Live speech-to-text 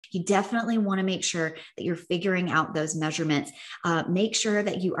You definitely want to make sure that you're figuring out those measurements. Make sure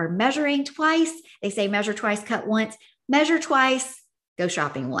that you are measuring twice. They say measure twice, cut once. Measure twice, go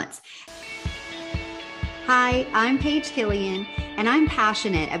shopping once. Hi, I'm Paige Killian, and I'm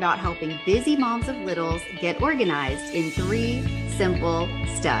passionate about helping busy moms of littles get organized in 3 simple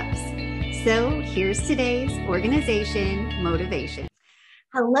steps. So here's today's organization motivation.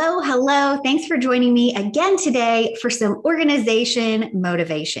 Hello. Thanks for joining me again today for some organization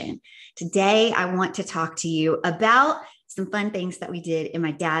motivation. Today, I want to talk to you about some fun things that we did in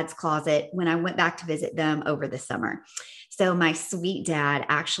my dad's closet when I went back to visit them over the summer. So my sweet dad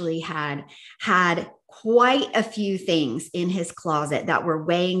actually had quite a few things in his closet that were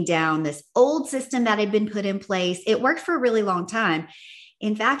weighing down this old system that had been put in place. It worked for a really long time.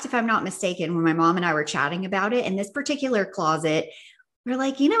 In fact, if I'm not mistaken, when my mom and I were chatting about it in this particular closet, we're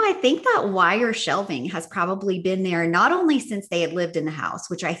like, I think that wire shelving has probably been there not only since they had lived in the house,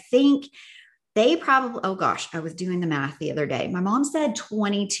 which I think they probably, oh gosh, I was doing the math the other day. My mom said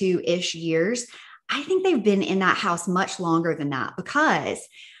 22-ish years. I think they've been in that house much longer than that because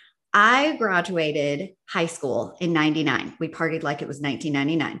I graduated high school in 99. We partied like it was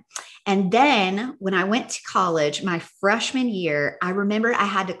 1999. And then when I went to college, my freshman year, I remember I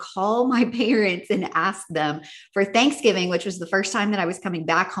had to call my parents and ask them for Thanksgiving, which was the first time that I was coming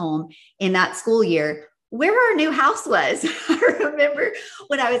back home in that school year, where our new house was. I remember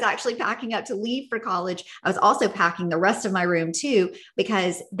when I was actually packing up to leave for college, I was also packing the rest of my room too,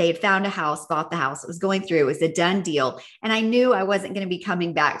 because they had found a house, bought the house, it was going through, it was a done deal. And I knew I wasn't going to be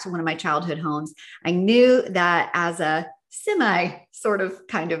coming back to one of my childhood homes. I knew that as a semi sort of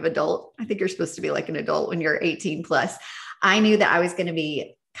kind of adult, I think you're supposed to be like an adult when you're 18 plus. I knew that I was going to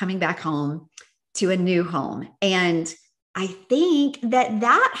be coming back home to a new home. And I think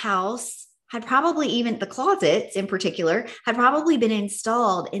that house had probably, even the closets in particular, had probably been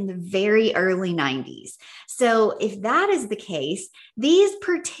installed in the very early 90s. So if that is the case, these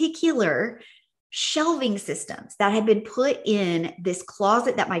particular shelving systems that had been put in this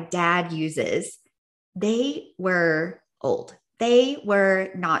closet that my dad uses, they were old. They were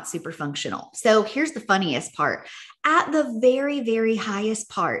not super functional. So here's the funniest part. At the very, very highest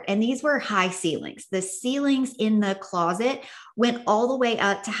part, and these were high ceilings, the ceilings in the closet went all the way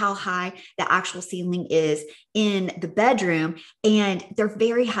up to how high the actual ceiling is in the bedroom. And they're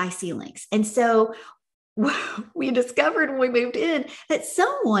very high ceilings. And so we discovered when we moved in that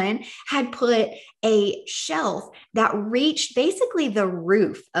someone had put a shelf that reached basically the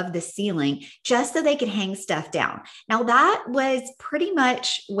roof of the ceiling just so they could hang stuff down. Now, that was pretty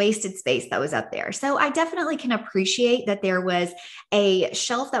much wasted space that was up there. So I definitely can appreciate that there was a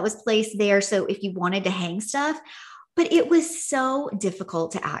shelf that was placed there. So if you wanted to hang stuff, but it was so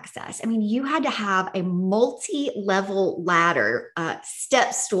difficult to access. I mean, you had to have a multi-level ladder.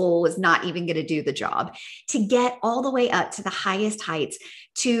 Step stool was not even going to do the job to get all the way up to the highest heights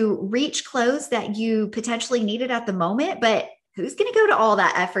to reach clothes that you potentially needed at the moment. But who's going to go to all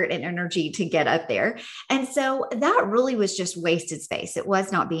that effort and energy to get up there? And so that really was just wasted space. It was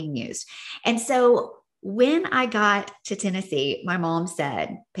not being used. And so when I got to Tennessee, my mom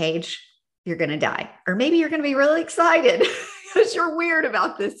said, Paige, you're going to die, or maybe you're going to be really excited because you're weird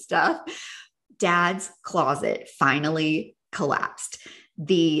about this stuff. Dad's closet finally collapsed.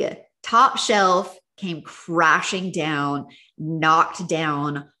 The top shelf came crashing down, knocked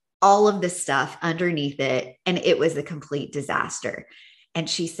down all of the stuff underneath it, and it was a complete disaster. And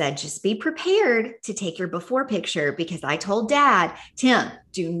she said, just be prepared to take your before picture because I told Dad, Tim,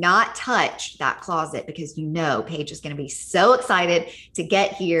 do not touch that closet because Paige is going to be so excited to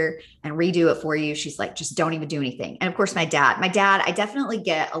get here and redo it for you. She's like, just don't even do anything. And of course, my dad, I definitely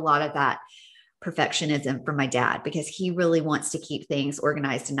get a lot of that perfectionism from my dad because he really wants to keep things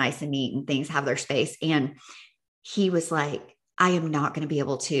organized and nice and neat and things have their space. And he was like, I am not going to be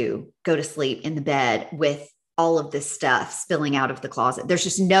able to go to sleep in the bed with all of this stuff spilling out of the closet. There's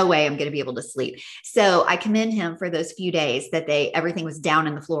just no way I'm going to be able to sleep. So I commend him for those few days that everything was down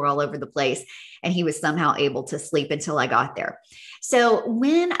in the floor all over the place. And he was somehow able to sleep until I got there. So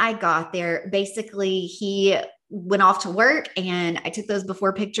when I got there, basically he went off to work and I took those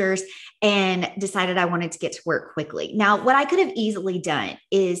before pictures and decided I wanted to get to work quickly. Now, what I could have easily done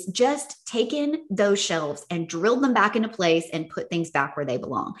is just taken those shelves and drilled them back into place and put things back where they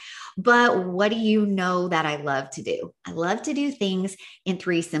belong. But what do you know that I love to do? I love to do things in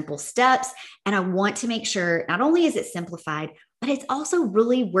 3 simple steps. And I want to make sure not only is it simplified, but it's also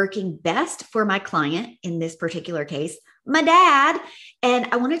really working best for my client in this particular case, my dad. And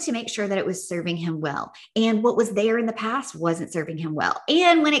I wanted to make sure that it was serving him well. And what was there in the past wasn't serving him well.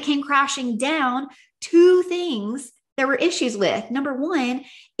 And when it came crashing down, 2 things there were issues with. Number one,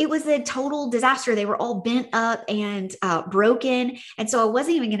 it was a total disaster. They were all bent up and broken. And so I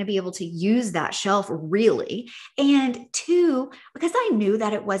wasn't even going to be able to use that shelf really. And two, because I knew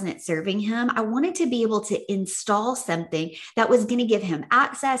that it wasn't serving him, I wanted to be able to install something that was going to give him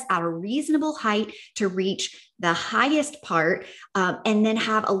access at a reasonable height to reach the highest part, and then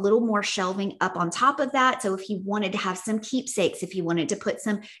have a little more shelving up on top of that. So if he wanted to have some keepsakes, if he wanted to put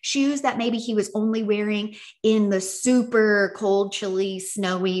some shoes that maybe he was only wearing in the super cold, chilly,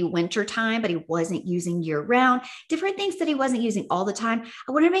 snowy winter time, but he wasn't using year round, different things that he wasn't using all the time,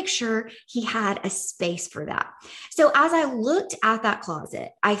 I want to make sure he had a space for that. So as I looked at that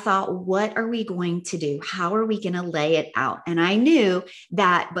closet, I thought, what are we going to do? How are we going to lay it out? And I knew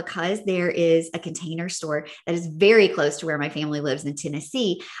that because there is a Container Store that is very close to where my family lives in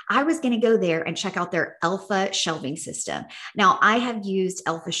Tennessee, I was going to go there and check out their Elfa Shelving system. Now, I have used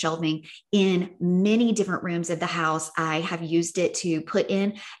Elfa Shelving in many different rooms of the house. I have used it to put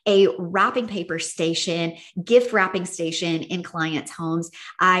in a wrapping paper station, gift wrapping station in clients' homes.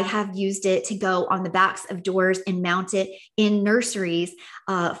 I have used it to go on the backs of doors and mount it in nurseries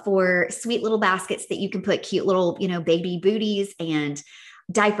for sweet little baskets that you can put cute little, baby booties and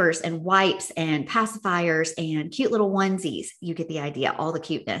diapers and wipes and pacifiers and cute little onesies. You get the idea, all the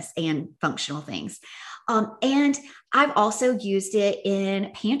cuteness and functional things. And I've also used it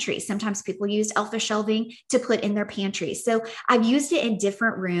in pantries. Sometimes people use Elfa Shelving to put in their pantries. So I've used it in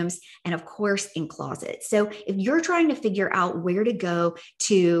different rooms and of course in closets. So if you're trying to figure out where to go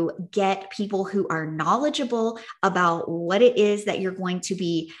to get people who are knowledgeable about what it is that you're going to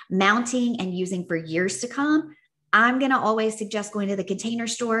be mounting and using for years to come, I'm going to always suggest going to the Container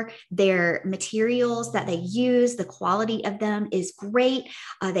Store. Their materials that they use, the quality of them is great.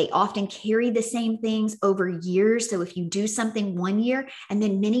 They often carry the same things over years. So if you do something one year and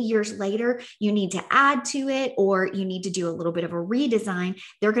then many years later, you need to add to it or you need to do a little bit of a redesign,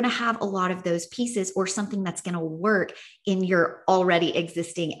 they're going to have a lot of those pieces or something that's going to work in your already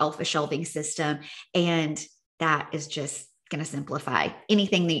existing Elfa Shelving system. And that is just going to simplify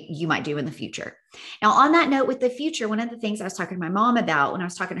anything that you might do in the future. Now, on that note, with the future, one of the things I was talking to my mom about when I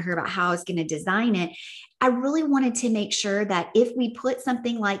was talking to her about how I was going to design it, I really wanted to make sure that if we put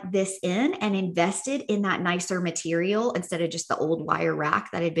something like this in and invested in that nicer material instead of just the old wire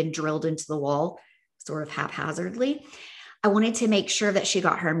rack that had been drilled into the wall sort of haphazardly, I wanted to make sure that she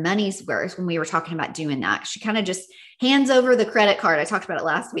got her money's worth when we were talking about doing that. She kind of just hands over the credit card. I talked about it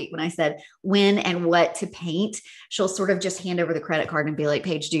last week when I said when and what to paint. She'll sort of just hand over the credit card and be like,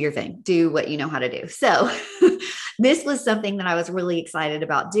 Paige, do your thing, do what you know how to do. So this was something that I was really excited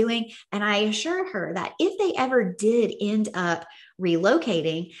about doing. And I assured her that if they ever did end up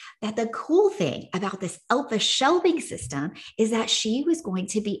relocating, that the cool thing about this Elfa Shelving system is that she was going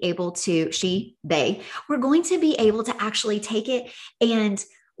to be able to, they were going to be able to actually take it and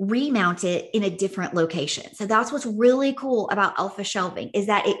remount it in a different location. So that's what's really cool about Elfa Shelving is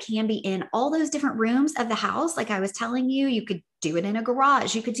that it can be in all those different rooms of the house. Like I was telling you, you could do it in a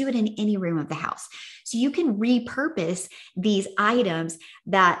garage. You could do it in any room of the house. So you can repurpose these items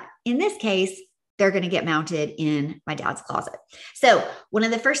that in this case, they're going to get mounted in my dad's closet. So one of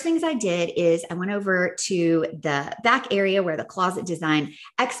the first things I did is I went over to the back area where the closet design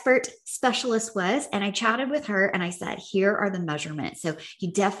expert specialist was, and I chatted with her and I said, here are the measurements. So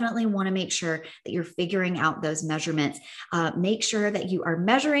you definitely want to make sure that you're figuring out those measurements. Make sure that you are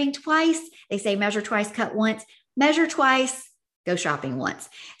measuring twice. They say measure twice, cut once, measure twice, go shopping once.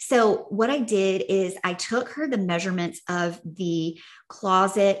 So what I did is I took her the measurements of the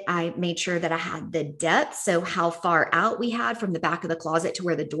closet. I made sure that I had the depth. So how far out we had from the back of the closet to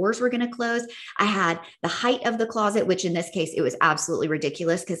where the doors were going to close. I had the height of the closet, which in this case, it was absolutely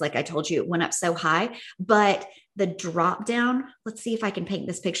ridiculous because like I told you, it went up so high, but the drop down, let's see if I can paint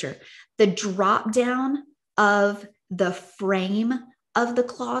this picture. The drop down of the frame of the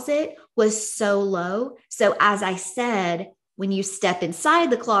closet was so low. So as I said, when you step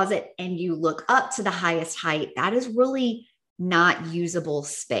inside the closet and you look up to the highest height, that is really not usable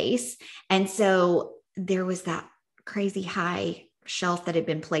space. And so there was that crazy high shelf that had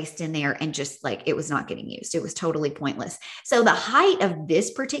been placed in there and just like, it was not getting used. It was totally pointless. So the height of this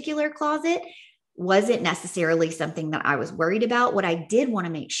particular closet wasn't necessarily something that I was worried about. What I did want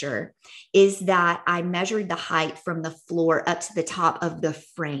to make sure is that I measured the height from the floor up to the top of the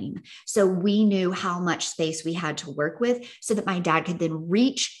frame. So we knew how much space we had to work with so that my dad could then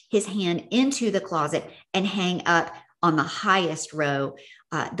reach his hand into the closet and hang up on the highest row,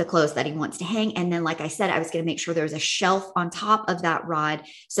 the clothes that he wants to hang. And then, like I said, I was going to make sure there was a shelf on top of that rod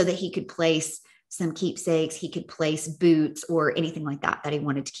so that he could place some keepsakes, he could place boots or anything like that that he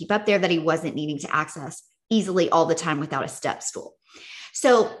wanted to keep up there that he wasn't needing to access easily all the time without a step stool.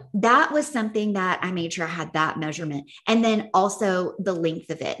 So that was something that I made sure I had that measurement. And then also the length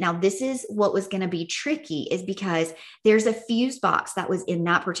of it. Now, this is what was going to be tricky is because there's a fuse box that was in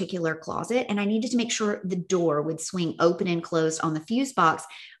that particular closet. And I needed to make sure the door would swing open and closed on the fuse box.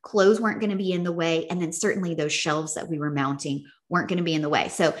 Clothes weren't going to be in the way. And then certainly those shelves that we were mounting weren't going to be in the way.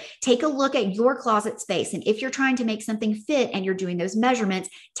 So take a look at your closet space. And if you're trying to make something fit and you're doing those measurements,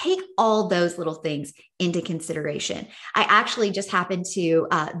 take all those little things into consideration. I actually just happened to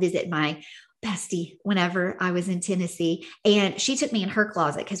visit my bestie whenever I was in Tennessee, and she took me in her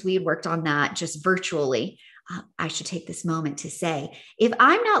closet because we had worked on that just virtually. I should take this moment to say, if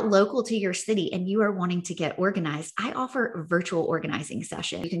I'm not local to your city and you are wanting to get organized, I offer a virtual organizing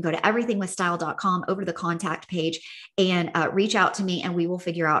session. You can go to everythingwithstyle.com over the contact page and reach out to me, and we will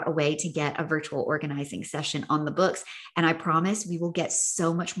figure out a way to get a virtual organizing session on the books. And I promise we will get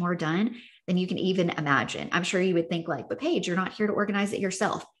so much more done than you can even imagine. I'm sure you would think like, but Paige, you're not here to organize it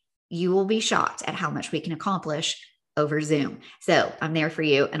yourself. You will be shocked at how much we can accomplish over Zoom. So I'm there for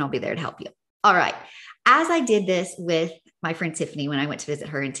you, and I'll be there to help you. All right. As I did this with my friend Tiffany, when I went to visit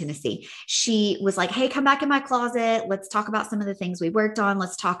her in Tennessee, she was like, hey, come back in my closet. Let's talk about some of the things we worked on.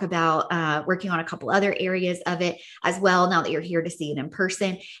 Let's talk about working on a couple other areas of it as well, now that you're here to see it in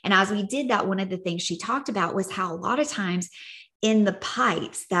person. And as we did that, one of the things she talked about was how a lot of times in the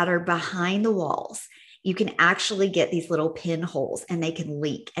pipes that are behind the walls, you can actually get these little pinholes and they can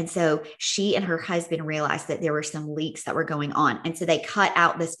leak. And so she and her husband realized that there were some leaks that were going on. And so they cut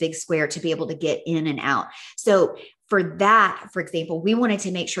out this big square to be able to get in and out. So for that, for example, we wanted to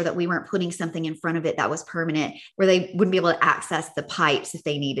make sure that we weren't putting something in front of it that was permanent where they wouldn't be able to access the pipes if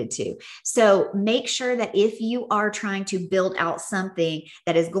they needed to. So make sure that if you are trying to build out something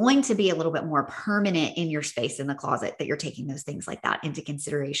that is going to be a little bit more permanent in your space in the closet, that you're taking those things like that into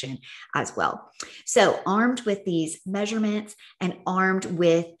consideration as well. So armed with these measurements and armed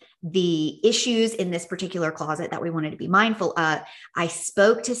with the issues in this particular closet that we wanted to be mindful of, I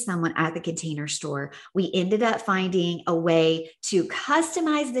spoke to someone at the Container Store. We ended up finding a way to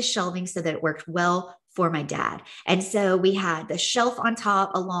customize the shelving so that it worked well for my dad. And so we had the shelf on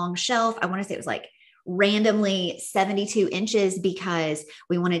top, a long shelf. I want to say it was like randomly 72 inches because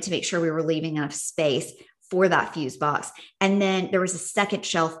we wanted to make sure we were leaving enough space for that fuse box. And then there was a second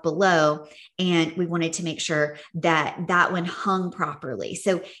shelf below, and we wanted to make sure that that one hung properly.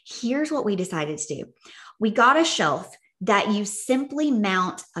 So here's what we decided to do. We got a shelf that you simply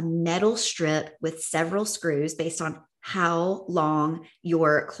mount a metal strip with several screws based on how long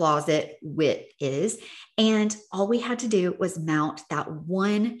your closet width is. And all we had to do was mount that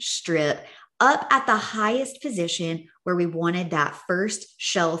one strip up at the highest position where we wanted that first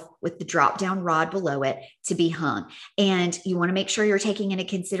shelf with the drop down rod below it to be hung. And you want to make sure you're taking into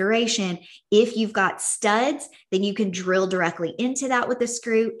consideration, if you've got studs, then you can drill directly into that with a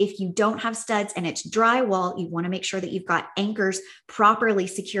screw. If you don't have studs and it's drywall, you want to make sure that you've got anchors properly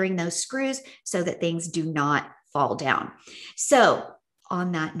securing those screws so that things do not fall down. So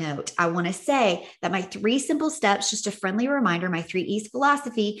on that note, I want to say that my 3 simple steps, just a friendly reminder, my 3 E's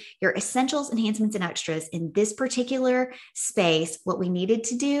philosophy, your essentials, enhancements, and extras in this particular space, what we needed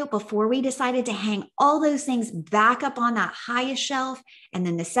to do before we decided to hang all those things back up on that highest shelf. And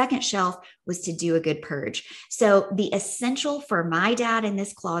then the second shelf was to do a good purge. So the essential for my dad in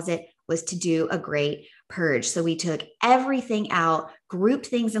this closet was to do a great purge. So we took everything out, grouped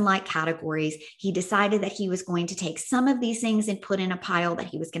things in like categories. He decided that he was going to take some of these things and put in a pile that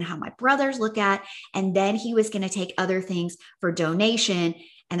he was going to have my brothers look at. And then he was going to take other things for donation.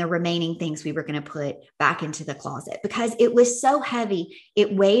 And the remaining things we were going to put back into the closet because it was so heavy.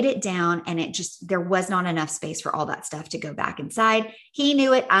 It weighed it down, and there was not enough space for all that stuff to go back inside. He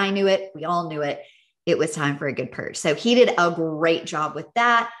knew it. I knew it. We all knew it. It was time for a good purge. So he did a great job with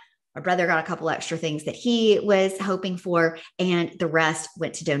that. My brother got a couple extra things that he was hoping for, and the rest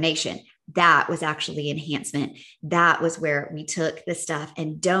went to donation. That was actually enhancement. That was where we took the stuff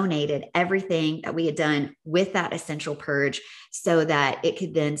and donated everything that we had done with that essential purge so that it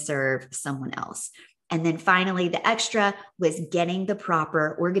could then serve someone else. And then finally, the extra was getting the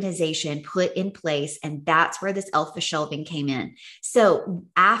proper organization put in place. And that's where this Elfa Shelving came in. So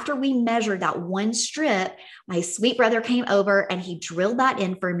after we measured that one strip, my sweet brother came over and he drilled that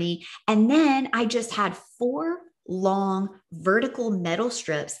in for me. And then I just had 4 long vertical metal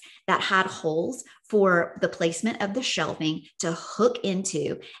strips that had holes for the placement of the shelving to hook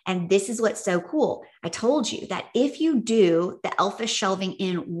into. And this is what's so cool. I told you that if you do the Elfa Shelving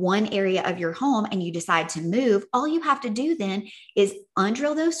in one area of your home and you decide to move, all you have to do then is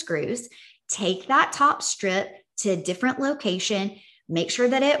undrill those screws, take that top strip to a different location, make sure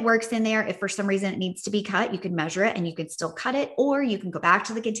that it works in there. If for some reason it needs to be cut, you can measure it and you can still cut it, or you can go back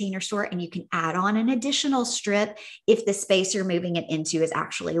to the Container Store and you can add on an additional strip if the space you're moving it into is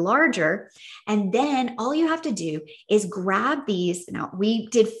actually larger. And then all you have to do is grab these. Now, we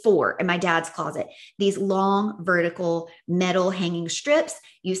did 4 in my dad's closet, these long vertical metal hanging strips.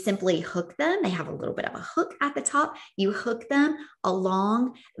 You simply hook them. They have a little bit of a hook at the top. You hook them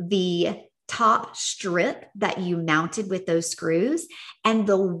along the top strip that you mounted with those screws, and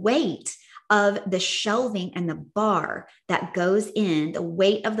the weight of the shelving and the bar that goes in, the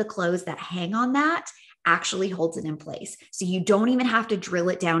weight of the clothes that hang on that actually holds it in place. So you don't even have to drill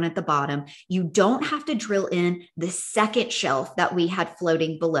it down at the bottom. You don't have to drill in the second shelf that we had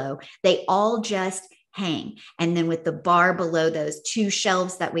floating below. They all just hang. And then with the bar below those 2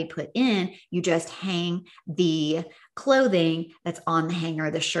 shelves that we put in, you just hang the clothing that's on the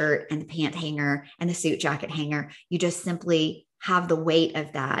hanger, the shirt and the pant hanger and the suit jacket hanger. You just simply have the weight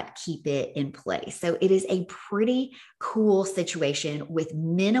of that keep it in place. So it is a pretty cool situation with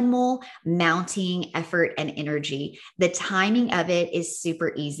minimal mounting effort and energy. The timing of it is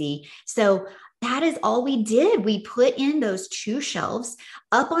super easy. So that is all we did. We put in those 2 shelves.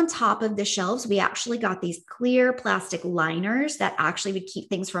 Up on top of the shelves, we actually got these clear plastic liners that actually would keep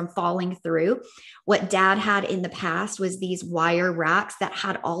things from falling through. What Dad had in the past was these wire racks that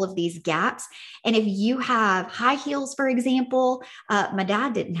had all of these gaps. And if you have high heels, for example, my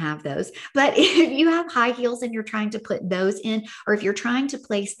dad didn't have those, but if you have high heels and you're trying to put those in, or if you're trying to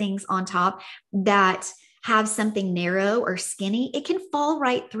place things on top that have something narrow or skinny, it can fall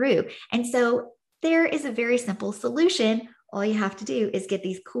right through. And so there is a very simple solution. All you have to do is get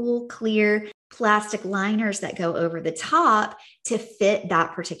these cool, clear plastic liners that go over the top to fit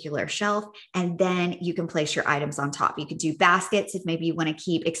that particular shelf. And then you can place your items on top. You could do baskets if maybe you want to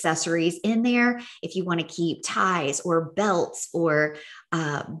keep accessories in there. If you want to keep ties or belts or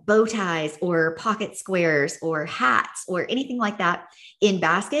bow ties or pocket squares or hats or anything like that in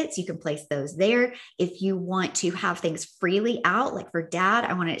baskets, you can place those there. If you want to have things freely out, like for Dad,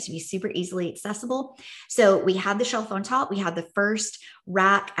 I wanted it to be super easily accessible. So we had the shelf on top. We had the first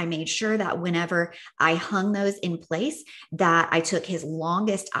rack. I made sure that whenever I hung those in place, that I took his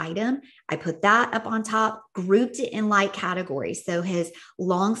longest item, I put that up on top, grouped it in light categories. So his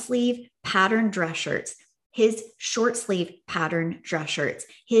long sleeve pattern dress shirts, his short sleeve pattern dress shirts,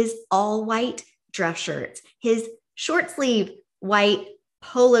 his all white dress shirts, his short sleeve white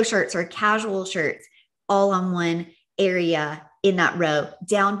polo shirts or casual shirts, all on one area in that row.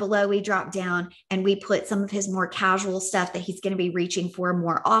 Down below, we dropped down and we put some of his more casual stuff that he's going to be reaching for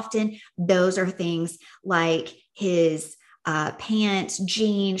more often. Those are things like his pants,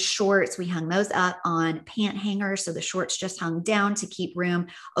 jeans, shorts. We hung those up on pant hangers. So the shorts just hung down to keep room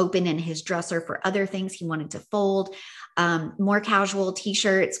open in his dresser for other things he wanted to fold. More casual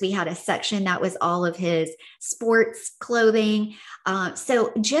t-shirts. We had a section that was all of his sports clothing.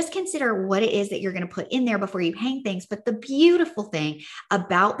 So just consider what it is that you're going to put in there before you hang things. But the beautiful thing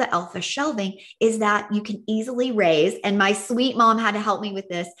about the Elfa shelving is that you can easily raise, and my sweet mom had to help me with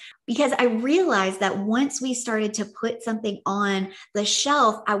this because I realized that once we started to put something on the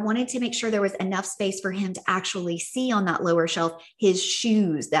shelf, I wanted to make sure there was enough space for him to actually see on that lower shelf his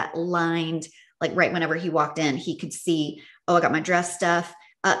shoes that lined, like right whenever he walked in, he could see, oh, I got my dress stuff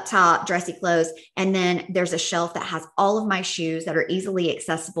up top, dressy clothes. And then there's a shelf that has all of my shoes that are easily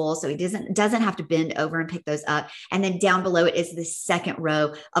accessible. So he doesn't have to bend over and pick those up. And then down below it is the second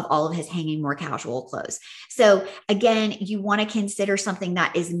row of all of his hanging more casual clothes. So again, you want to consider something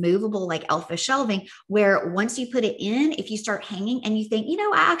that is movable like Elfa shelving, where once you put it in, if you start hanging and you think,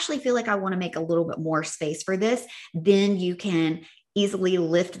 I actually feel like I want to make a little bit more space for this, then you can easily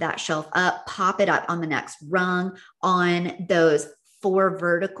lift that shelf up, pop it up on the next rung on those 4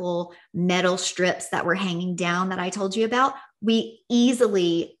 vertical metal strips that were hanging down that I told you about.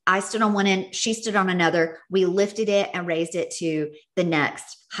 I stood on one end, she stood on another. We lifted it and raised it to the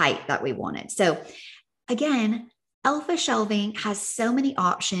next height that we wanted. So again, Elfa shelving has so many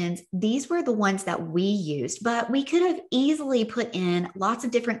options. These were the ones that we used, but we could have easily put in lots of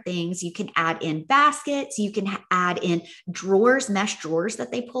different things. You can add in baskets. You can add in drawers, mesh drawers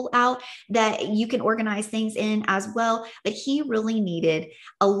that they pull out that you can organize things in as well. But he really needed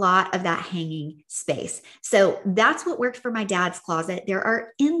a lot of that hanging space. So that's what worked for my dad's closet. There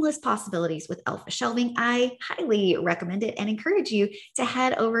are endless possibilities with Elfa shelving. I highly recommend it and encourage you to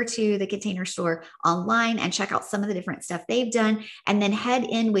head over to the Container Store online and check out some of the different stuff they've done, and then head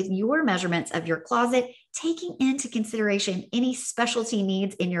in with your measurements of your closet, taking into consideration any specialty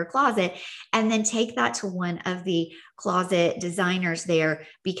needs in your closet, and then take that to one of the closet designers there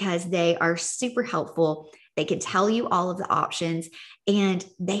because they are super helpful They can tell you all of the options, and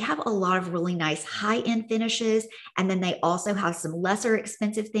they have a lot of really nice high-end finishes. And then they also have some lesser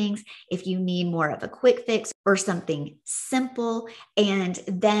expensive things if you need more of a quick fix or something simple. And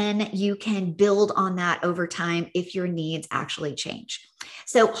then you can build on that over time if your needs actually change.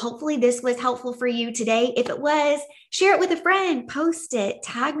 So hopefully this was helpful for you today. If it was, share it with a friend, post it,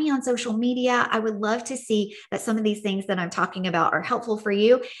 tag me on social media. I would love to see that some of these things that I'm talking about are helpful for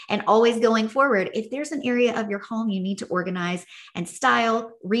you. And always going forward, if there's an area of your home you need to organize and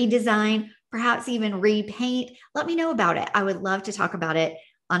style, redesign, perhaps even repaint, let me know about it. I would love to talk about it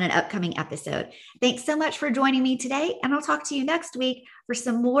on an upcoming episode. Thanks so much for joining me today, and I'll talk to you next week for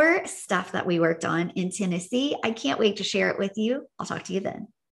some more stuff that we worked on in Tennessee. I can't wait to share it with you. I'll talk to you then.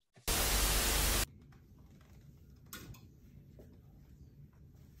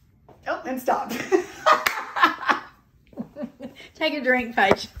 Oh, and stop. Take a drink,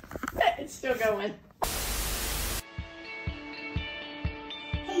 Paige. It's still going.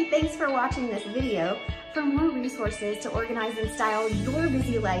 Hey, thanks for watching this video. For more resources to organize and style your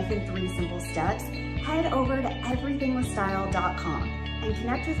busy life in 3 simple steps, head over to everythingwithstyle.com and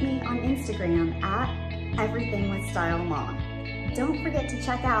connect with me on Instagram at everythingwithstylemom. Don't forget to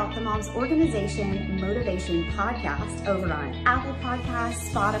check out the Mom's Organization Motivation podcast over on Apple Podcasts,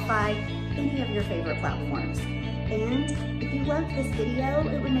 Spotify, any of your favorite platforms. And if you loved this video,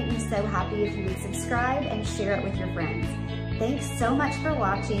 it would make me so happy if you would subscribe and share it with your friends. Thanks so much for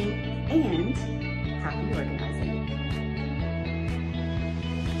watching, and happy organizing.